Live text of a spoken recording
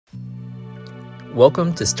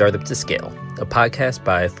Welcome to Startup to Scale, a podcast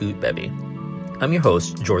by Food Bevy. I'm your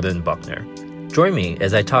host, Jordan Buckner. Join me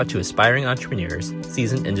as I talk to aspiring entrepreneurs,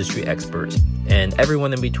 seasoned industry experts, and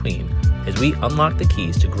everyone in between as we unlock the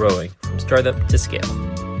keys to growing from startup to scale.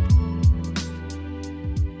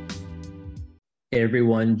 Hey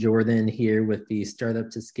everyone, Jordan here with the Startup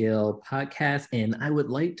to Scale podcast, and I would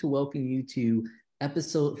like to welcome you to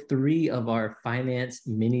episode 3 of our finance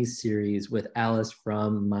mini-series with Alice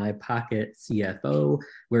from My Pocket CFO,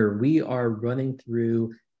 where we are running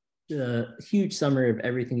through a huge summary of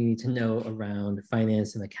everything you need to know around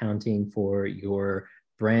finance and accounting for your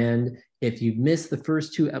brand. If you missed the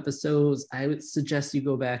first 2 episodes, I would suggest you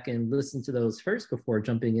go back and listen to those first before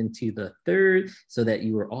jumping into the third so that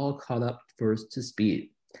you are all caught up first to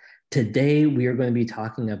speed. Today, we are going to be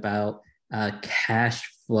talking about cash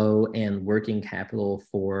flow and working capital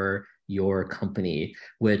for your company,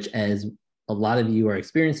 which, as a lot of you are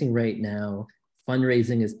experiencing right now,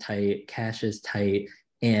 fundraising is tight, cash is tight,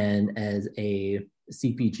 and as a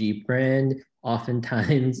CPG brand,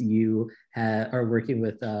 oftentimes you are working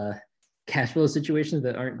with cash flow situations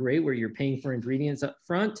that aren't great, where you're paying for ingredients up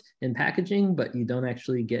front and packaging, but you don't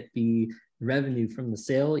actually get the revenue from the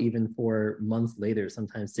sale even for months later,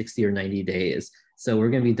 sometimes 60 or 90 days. So we're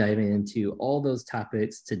going to be diving into all those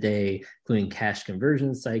topics today, including cash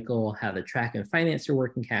conversion cycle, how to track and finance your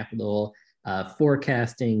working capital,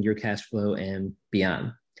 forecasting your cash flow, and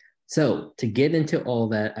beyond. So to get into all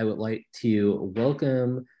that, I would like to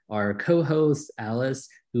welcome our co-host, Alice,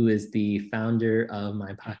 who is the founder of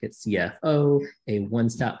My Pocket CFO, a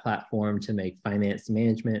one-stop platform to make finance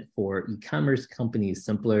management for e-commerce companies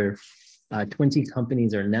simpler. 20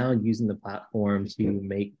 companies are now using the platform to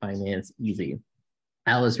make finance easy.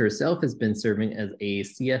 Alice herself has been serving as a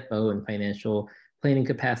CFO in financial planning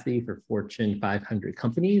capacity for Fortune 500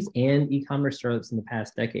 companies and e-commerce startups in the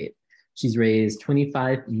past decade. She's raised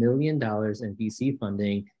 $25 million in VC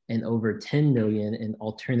funding and over $10 million in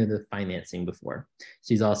alternative financing before.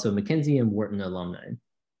 She's also a McKinsey and Wharton alumni.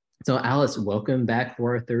 So Alice, welcome back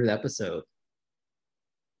for our 3rd episode.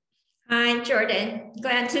 Hi, Jordan.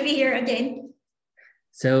 Glad to be here again.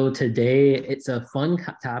 So today, it's a fun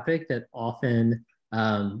topic that often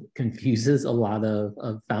confuses a lot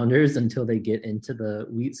of founders until they get into the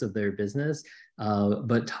weeds of their business.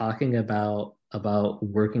 But talking about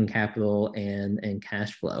working capital and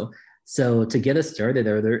cash flow. So to get us started,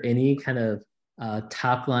 are there any kind of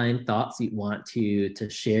top line thoughts you want to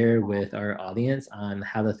share with our audience on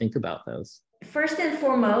how to think about those? First and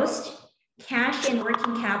foremost, cash and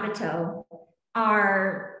working capital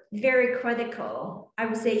are very critical. I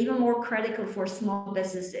would say even more critical for small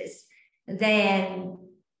businesses than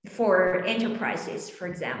for enterprises, for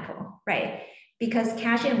example, right? Because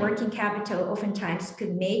cash and working capital oftentimes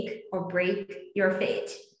could make or break your fate,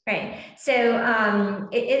 right? So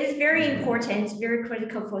it is very important, very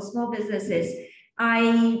critical for small businesses.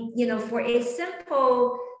 For a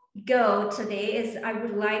simple goal today is I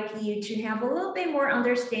would like you to have a little bit more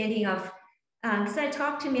understanding of, because I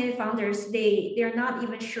talk to many founders, they're not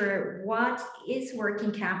even sure what is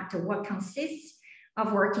working capital, what consists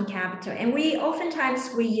of working capital. And we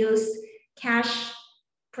use cash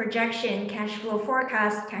projection, cash flow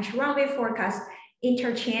forecast, cash runway forecast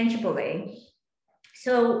interchangeably.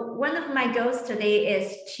 So one of my goals today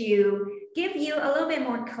is to give you a little bit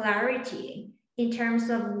more clarity in terms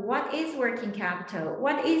of what is working capital,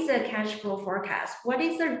 what is a cash flow forecast, what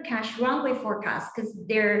is a cash runway forecast, because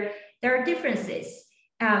there are differences.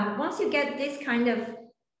 Once you get this kind of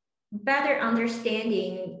better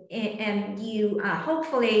understanding, and you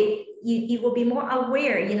hopefully you will be more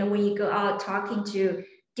aware, when you go out talking to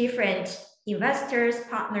different investors,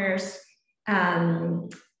 partners,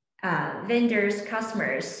 vendors,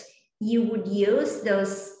 customers, you would use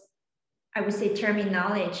those, I would say,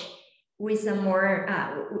 terminology with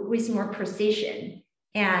more precision.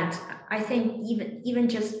 And I think even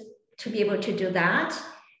just to be able to do that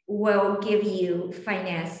will give you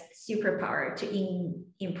finance superpower to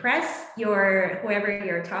impress whoever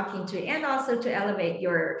you're talking to, and also to elevate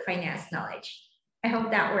your finance knowledge. I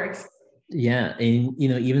hope that works. Yeah, and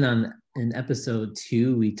even in episode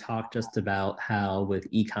 2, we talked just about how with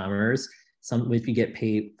e-commerce, if you get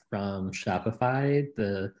paid from Shopify,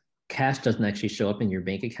 the cash doesn't actually show up in your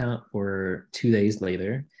bank account for 2 days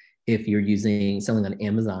later. If you're selling on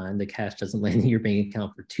Amazon, the cash doesn't land in your bank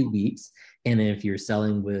account for 2 weeks. And if you're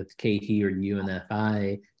selling with KT or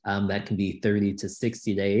UNFI, that can be 30 to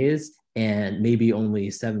 60 days. and maybe only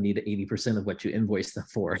 70 to 80% of what you invoice them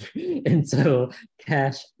for. And so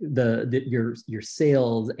cash, your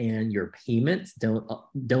sales and your payments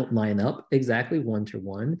don't line up exactly one to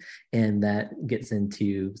one. And that gets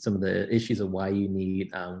into some of the issues of why you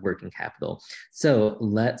need working capital. So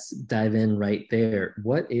let's dive in right there.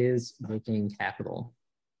 What is working capital?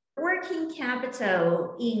 Working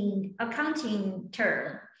capital in accounting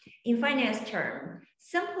term, in finance term,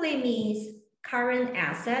 simply means current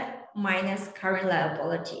asset minus current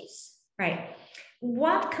liabilities, right?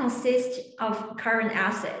 What consists of current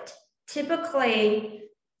asset? Typically,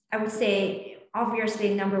 I would say,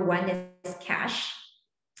 obviously, number one is cash.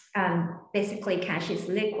 Basically, cash is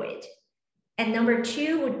liquid. And number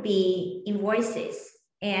two would be invoices.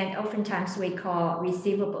 And oftentimes we call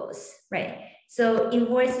receivables, right? So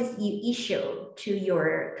invoices you issue to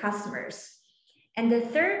your customers. And the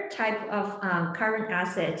third type of current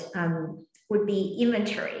asset would be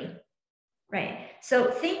inventory, right?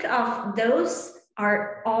 So think of those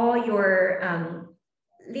are all your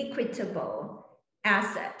liquidable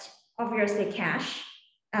asset, obviously cash.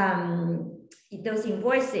 Those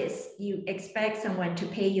invoices, you expect someone to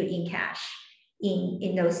pay you in cash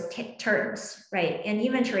in those terms, right? And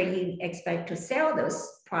inventory, you expect to sell those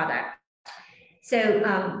products.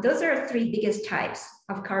 So those are three biggest types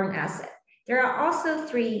of current asset. There are also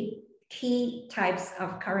three key types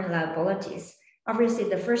of current liabilities. Obviously,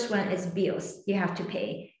 the first one is bills you have to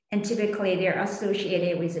pay, and typically they're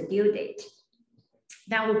associated with a due date.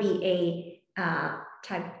 That would be a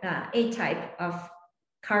type of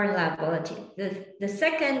current liability. The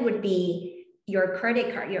second would be your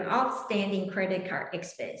credit card, your outstanding credit card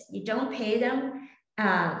expense. You don't pay them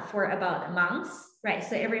for about a month, right?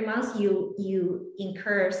 So every month you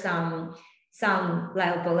incur some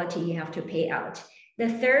liability you have to pay out. The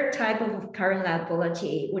third type of current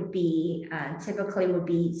liability would be typically would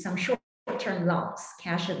be some short-term loans,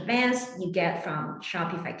 cash advance you get from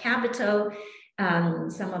Shopify Capital,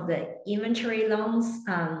 some of the inventory loans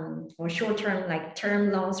or short-term like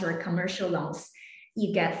term loans or commercial loans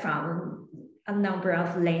you get from a number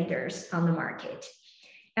of lenders on the market.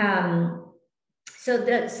 So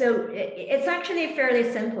it's actually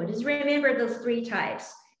fairly simple. Just remember those three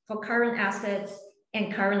types for current assets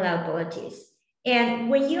and current liabilities. And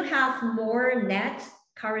when you have more net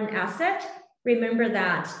current asset, remember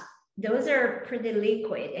that those are pretty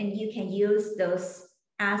liquid and you can use those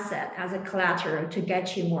asset as a collateral to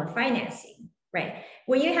get you more financing, right?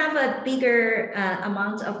 When you have a bigger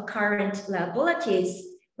amount of current liabilities,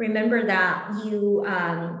 remember that you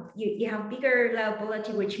have bigger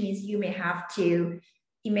liability, which means you may have to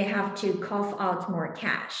cough out more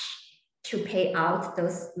cash to pay out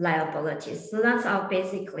those liabilities. So that's how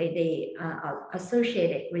basically they are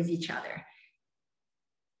associated with each other.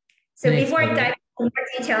 So before I dive into more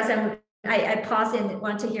details, I pause and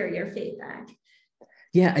want to hear your feedback.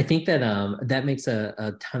 Yeah, I think that that makes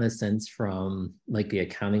a ton of sense from like the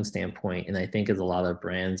accounting standpoint, and I think as a lot of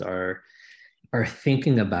brands are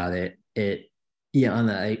thinking about it, I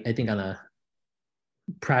think on a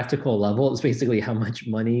practical level, it's basically how much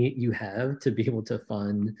money you have to be able to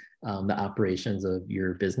fund the operations of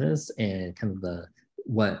your business and kind of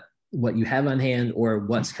what you have on hand or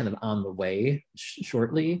what's kind of on the way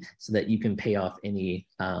shortly, so that you can pay off any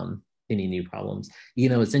new problems. You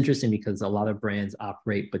know, it's interesting because a lot of brands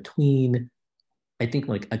operate between, I think,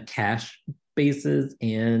 like a cash basis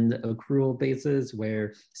and accrual basis,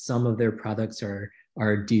 where some of their products are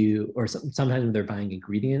due, or sometimes when they're buying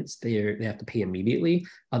ingredients, they have to pay immediately.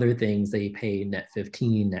 Other things they pay net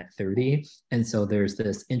 15, net 30. And so there's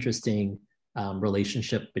this interesting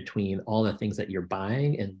relationship between all the things that you're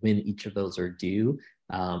buying and when each of those are due,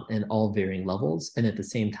 and all varying levels. And at the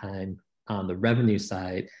same time, on the revenue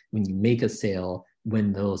side, when you make a sale,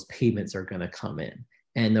 when those payments are going to come in.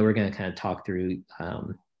 And then we're going to kind of talk through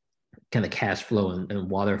kind of cash flow and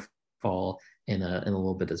waterfall in a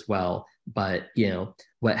little bit as well. But, you know,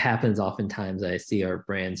 what happens oftentimes I see are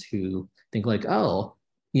brands who think like, oh,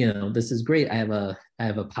 you know, this is great. I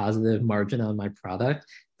have a positive margin on my product.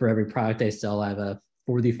 For every product I sell, I have a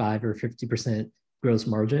 45 or 50% gross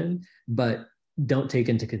margin, but don't take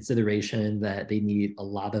into consideration that they need a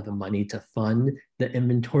lot of the money to fund the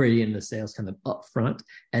inventory and the sales kind of upfront,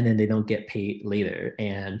 and then they don't get paid later.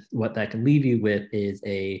 And what that can leave you with is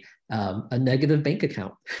a negative bank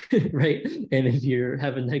account, right? And if you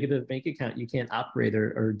have a negative bank account, you can't operate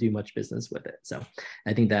or do much business with it. So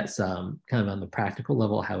I think that's kind of on the practical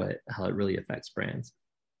level how it really affects brands.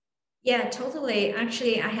 Yeah, totally.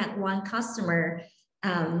 Actually, I had one customer,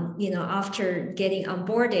 after getting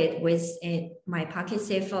onboarded with my Pocket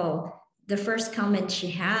CFO, the first comment she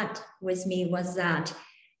had with me was that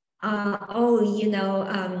even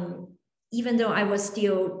though I was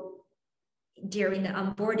still during the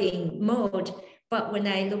onboarding mode, but when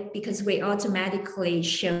I look, because we automatically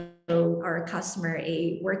show our customer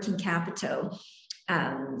a working capital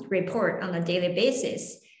report on a daily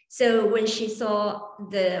basis. So when she saw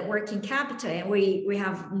the working capital, and we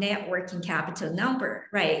have net working capital number,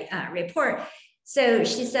 right, report. So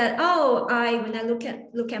she said, oh, when I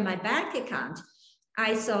look at my bank account,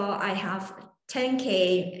 I saw I have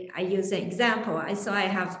 10K, I use an example, I saw I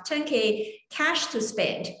have 10K cash to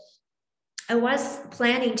spend. I was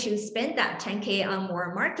planning to spend that 10K on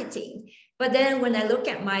more marketing. But then when I look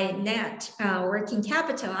at my net working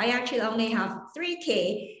capital, I actually only have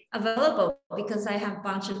 3K available because I have a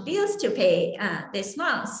bunch of bills to pay this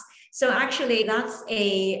month. So actually that's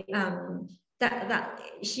that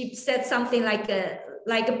she said something like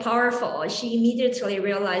a powerful. She immediately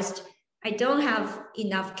realized I don't have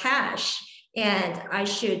enough cash and I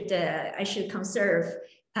should conserve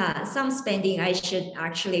some spending. I should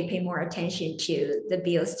actually pay more attention to the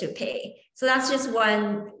bills to pay. So that's just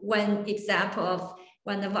one example of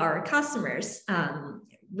one of our customers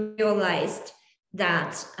realized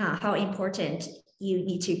that how important you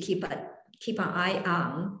need to keep an eye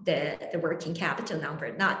on the working capital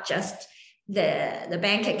number, not just the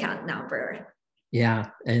bank account number. Yeah,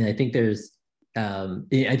 and I think there's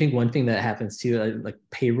I think one thing that happens too, like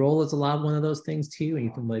payroll is a lot of one of those things too. And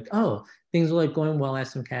you can like, oh, things are like going well, I have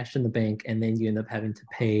some cash in the bank, and then you end up having to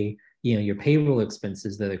pay, your payroll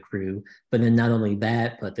expenses that accrue. But then not only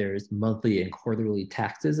that, but there's monthly and quarterly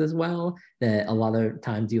taxes as well that a lot of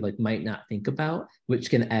times you like might not think about, which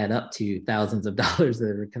can add up to thousands of dollars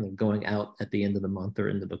that are kind of going out at the end of the month or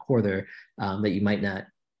end of the quarter that you might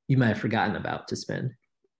have forgotten about to spend.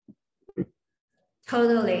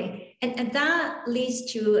 Totally. And that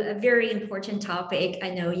leads to a very important topic I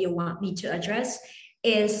know you want me to address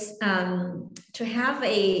is to have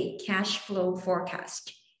a cash flow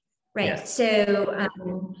forecast, right? Yes. So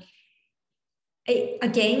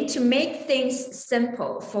again, to make things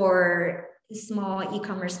simple for small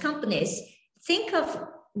e-commerce companies, think of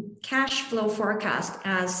cash flow forecast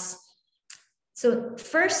as, so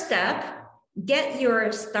first step, get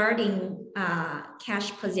your starting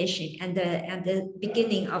cash position and the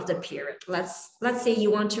beginning of the period. Let's say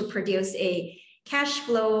you want to produce a cash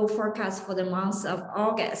flow forecast for the month of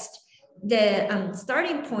August. The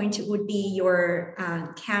starting point would be your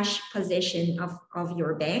cash position of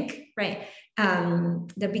your bank, right?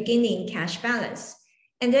 The beginning cash balance.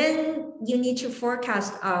 And then you need to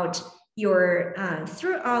forecast out your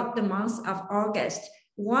throughout the month of August,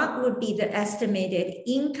 what would be the estimated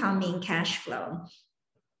incoming cash flow?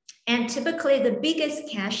 And typically the biggest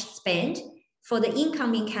cash spend for the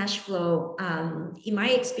incoming cash flow, in my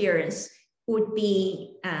experience, would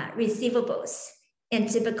be receivables. And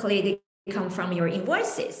typically they come from your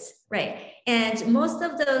invoices, right? And most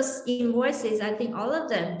of those invoices, I think all of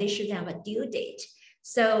them, they should have a due date.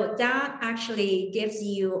 So that actually gives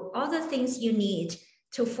you all the things you need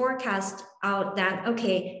to forecast out that,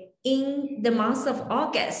 okay, in the month of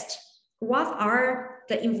August, what are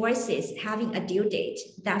the invoices having a due date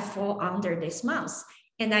that fall under this month?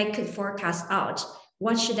 And I could forecast out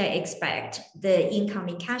what should I expect the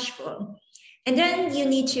incoming cash flow. And then you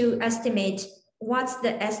need to estimate what's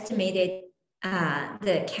the estimated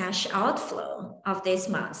the cash outflow of this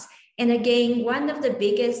month. And again, one of the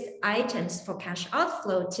biggest items for cash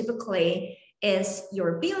outflow typically is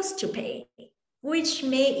your bills to pay, which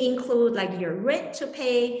may include like your rent to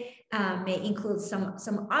pay, may include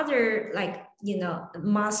some other like,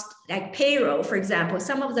 must, like payroll, for example,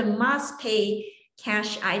 some of the must pay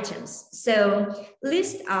cash items. So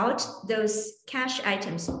list out those cash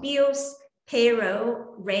items, bills,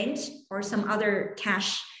 payroll, rent, or some other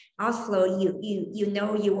cash outflow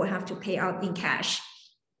you will have to pay out in cash.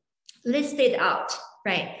 List it out,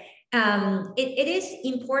 right? It is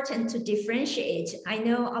important to differentiate. I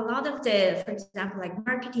know a lot of for example, like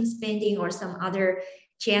marketing spending or some other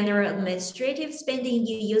general administrative spending,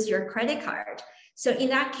 you use your credit card. So in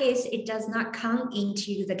that case, it does not come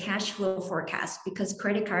into the cash flow forecast because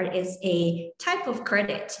credit card is a type of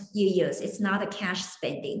credit you use. It's not a cash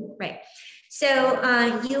spending, right? So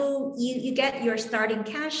you get your starting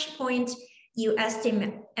cash point, you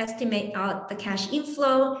estimate out the cash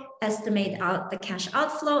inflow, estimate out the cash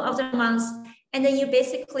outflow of the month, and then you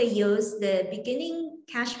basically use the beginning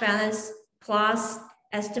cash balance plus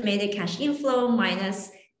estimated cash inflow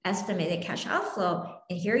minus estimated cash outflow.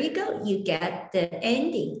 And here you go, you get the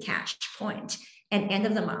ending cash point at end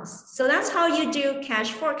of the month. So that's how you do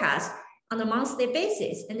cash forecast on a monthly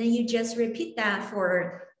basis. And then you just repeat that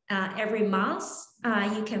for every month.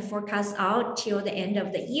 You can forecast out till the end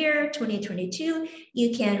of the year 2022.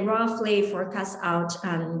 You can roughly forecast out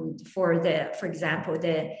for example,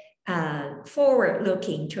 the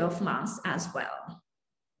forward-looking 12 months as well.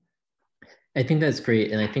 I think that's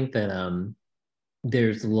great, and I think that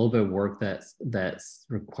there's a little bit of work that's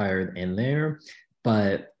required in there,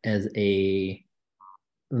 but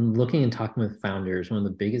looking and talking with founders, one of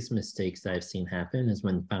the biggest mistakes that I've seen happen is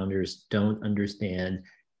when founders don't understand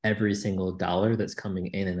every single dollar that's coming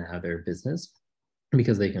in and out of their business,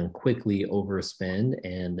 because they can quickly overspend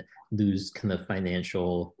and lose kind of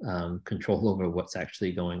financial control over what's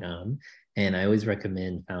actually going on. And I always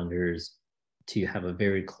recommend founders to have a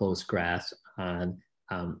very close grasp on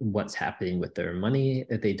what's happening with their money.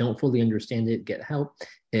 If they don't fully understand it, get help,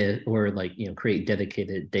 or create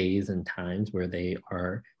dedicated days and times where they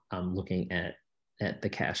are looking at the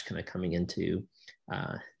cash kind of coming into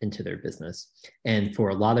their business. And for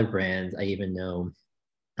a lot of brands, I even know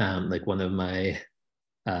one of my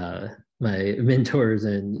mentors,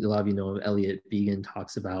 and a lot of you know, Elliot Began,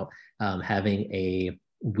 talks about having a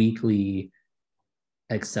weekly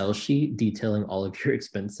Excel sheet detailing all of your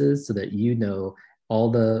expenses so that you know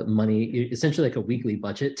all the money, essentially like a weekly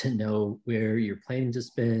budget, to know where you're planning to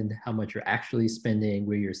spend, how much you're actually spending,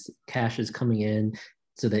 where your cash is coming in,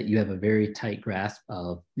 so that you have a very tight grasp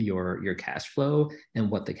of your cash flow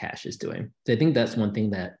and what the cash is doing. So I think that's one thing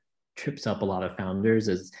that trips up a lot of founders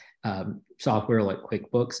is software like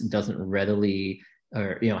QuickBooks doesn't readily,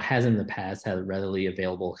 or has in the past had readily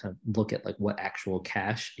available kind of look at like what actual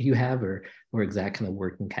cash you have or exact kind of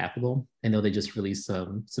working capital. I know they just released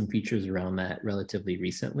some features around that relatively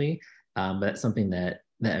recently, but that's something that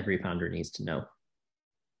every founder needs to know.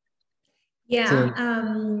 Yeah.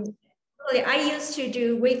 So, I used to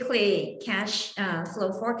do weekly cash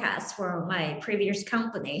flow forecasts for my previous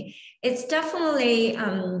company. It's definitely,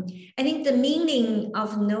 I think the meaning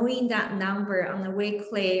of knowing that number on a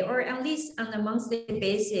weekly or at least on a monthly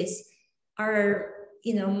basis are,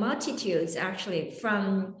 multitudes actually.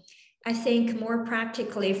 From, I think more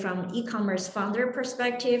practically from e-commerce founder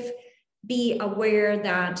perspective, be aware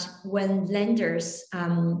that when lenders,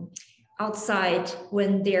 outside,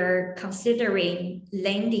 when they're considering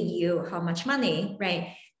lending you how much money,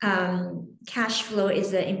 right? Cash flow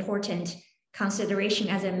is an important consideration,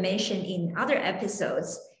 as I mentioned in other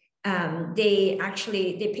episodes. They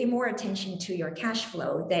pay more attention to your cash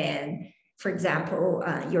flow than, for example,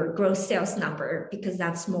 your gross sales number, because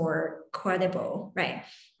that's more credible, right?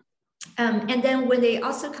 And then when they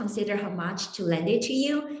also consider how much to lend it to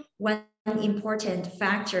you, one important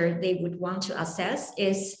factor they would want to assess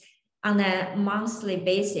is, on a monthly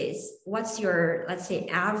basis, what's your, let's say,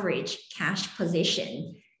 average cash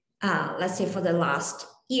position, let's say for the last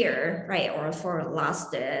year, right? Or for the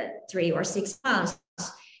last 3 or 6 months,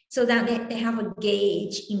 so that they have a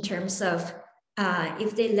gauge in terms of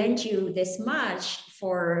if they lend you this much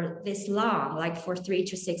for this long, like for 3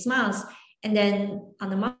 to 6 months, and then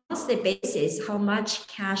on a monthly basis, how much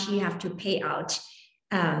cash you have to pay out,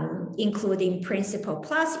 including principal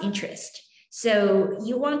plus interest. So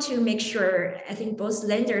you want to make sure, I think both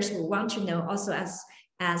lenders will want to know also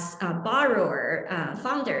as borrower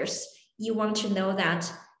founders, you want to know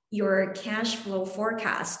that your cash flow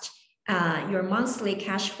forecast, your monthly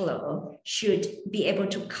cash flow should be able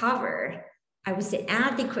to cover, I would say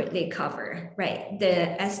adequately cover, right,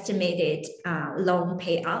 the estimated loan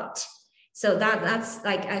payout. So that's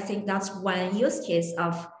like, I think that's one use case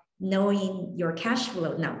of knowing your cash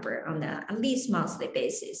flow number on a at least monthly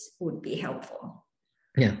basis would be helpful.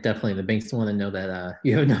 Yeah, definitely. The banks want to know that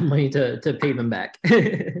you have enough money to pay them back.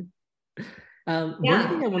 One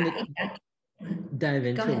thing I want to dive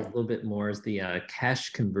into a little bit more is the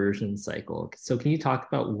cash conversion cycle. So can you talk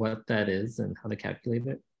about what that is and how to calculate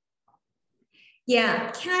it?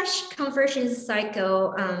 Yeah, cash conversion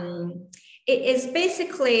cycle. It is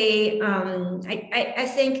basically, I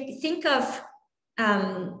think of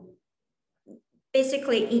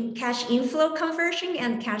basically cash inflow conversion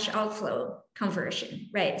and cash outflow conversion,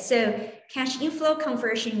 right? So cash inflow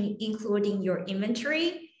conversion, including your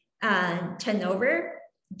inventory turnover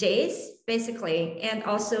days, basically, and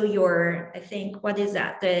also your, I think, what is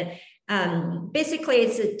that? The basically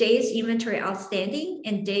it's a days inventory outstanding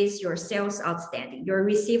and days your sales outstanding, your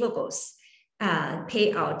receivables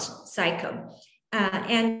payout cycle.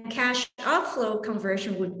 And cash outflow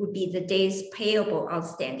conversion would be the days payable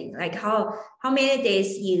outstanding, like how many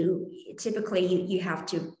days you typically have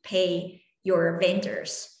to pay your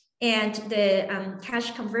vendors. And the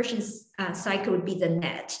cash conversion cycle would be the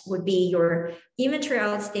net, would be your inventory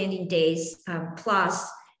outstanding days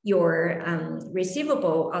plus your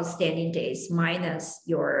receivable outstanding days minus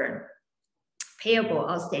your payable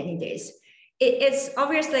outstanding days. It's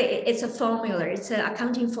obviously, it's a formula, it's an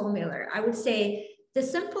accounting formula. I would say the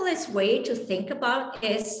simplest way to think about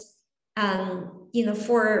is,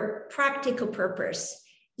 for practical purpose,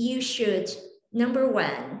 you should, number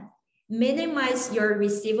one, minimize your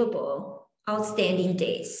receivable outstanding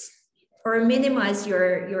days, or minimize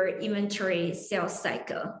your inventory sales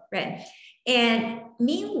cycle, right? And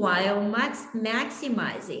meanwhile,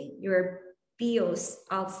 maximizing your bills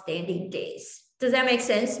outstanding days. Does that make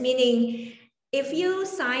sense? Meaning, if you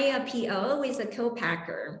sign a PO with a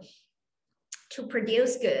co-packer to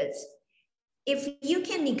produce goods, if you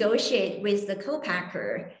can negotiate with the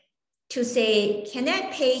co-packer to say, can I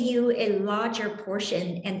pay you a larger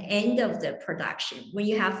portion at end of the production when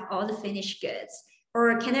you have all the finished goods?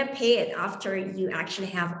 Or can I pay it after you actually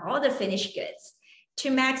have all the finished goods, to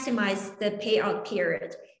maximize the payout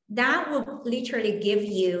period? That will literally give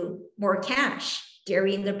you more cash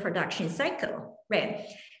during the production cycle, right?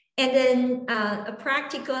 And then a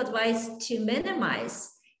practical advice to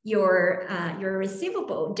minimize your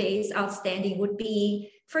receivable days outstanding would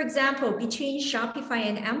be, for example, between Shopify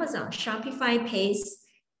and Amazon. Shopify pays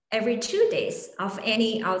every 2 days of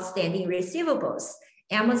any outstanding receivables.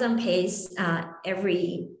 Amazon pays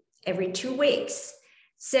every 2 weeks.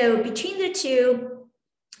 So between the two,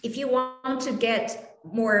 if you want to get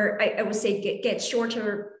more, I would say get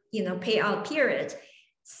shorter, payout period,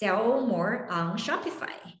 sell more on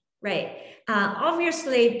Shopify, right?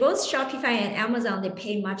 Obviously, both Shopify and Amazon, they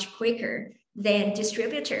pay much quicker than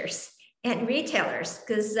distributors and retailers,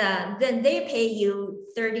 because then they pay you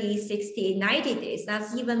 30, 60, 90 days.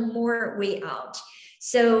 That's even more way out.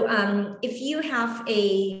 So if you have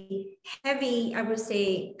a heavy, I would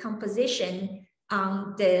say, composition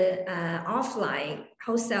on the offline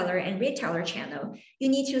wholesaler and retailer channel, you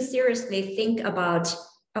need to seriously think about,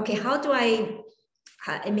 okay, how do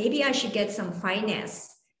maybe I should get some finance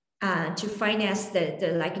to finance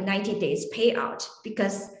the like 90 days payout,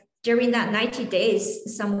 because during that 90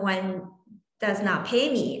 days, someone does not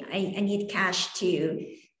pay me. I need cash to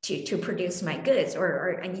produce my goods,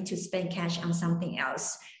 or I need to spend cash on something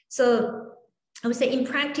else. So I would say, in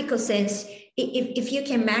practical sense, if you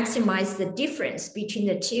can maximize the difference between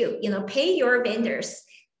the two, pay your vendors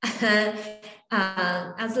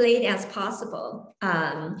as late as possible,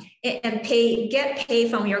 and get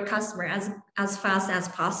paid from your customer as fast as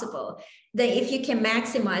possible. Then if you can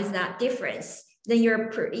maximize that difference, then you're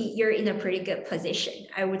in a pretty good position,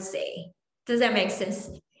 I would say. Does that make sense?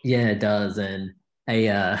 Yeah, it does. And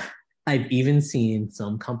I've even seen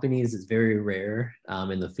some companies, it's very rare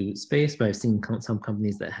in the food space, but I've seen some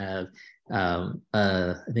companies that have,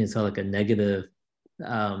 I think it's called like a negative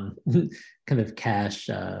kind of cash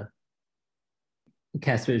flow,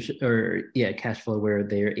 where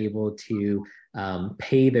they're able to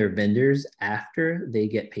pay their vendors after they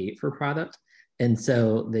get paid for product. And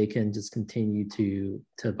so they can just continue to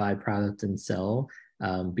buy product and sell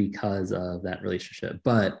because of that relationship.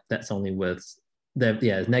 But that's only with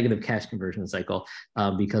negative cash conversion cycle,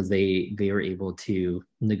 because they were able to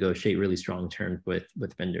negotiate really strong terms with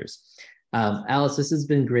vendors. Alice, this has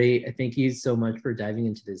been great. Thank you so much for diving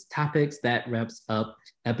into these topics. That wraps up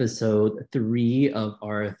episode 3 of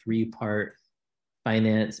our 3-part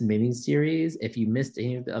finance mini series. If you missed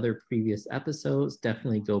any of the other previous episodes,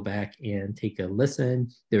 definitely go back and take a listen.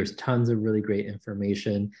 There's tons of really great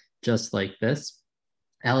information just like this.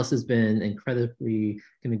 Alice has been incredibly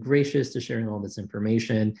kind of gracious to sharing all this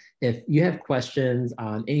information. If you have questions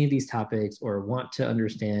on any of these topics, or want to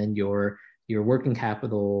understand your working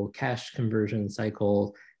capital, cash conversion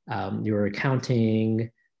cycle, your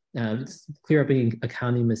accounting, clear up any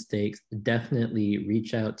accounting mistakes, definitely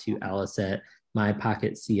reach out to Alice at My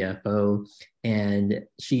Pocket CFO. And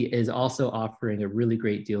she is also offering a really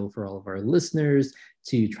great deal for all of our listeners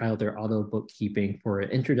to try out their auto bookkeeping for an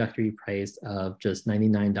introductory price of just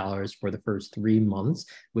 $99 for the first 3 months,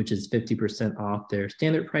 which is 50% off their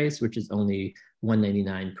standard price, which is only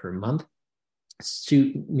 $199 per month.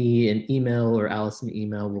 Shoot me an email, or Alice an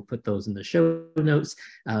email. We'll put those in the show notes.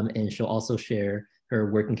 And she'll also share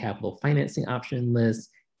her working capital financing option list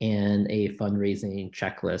and a fundraising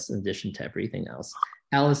checklist in addition to everything else.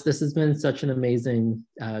 Alice, this has been such an amazing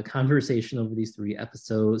conversation over these 3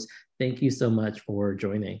 episodes. Thank you so much for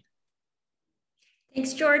joining.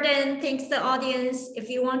 Thanks, Jordan. Thanks, the audience. If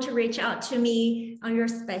you want to reach out to me on your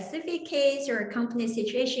specific case or company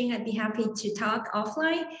situation, I'd be happy to talk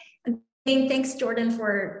offline. Again, thanks, Jordan,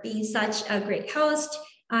 for being such a great host.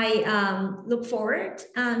 I look forward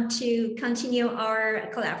to continue our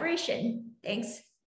collaboration. Thanks.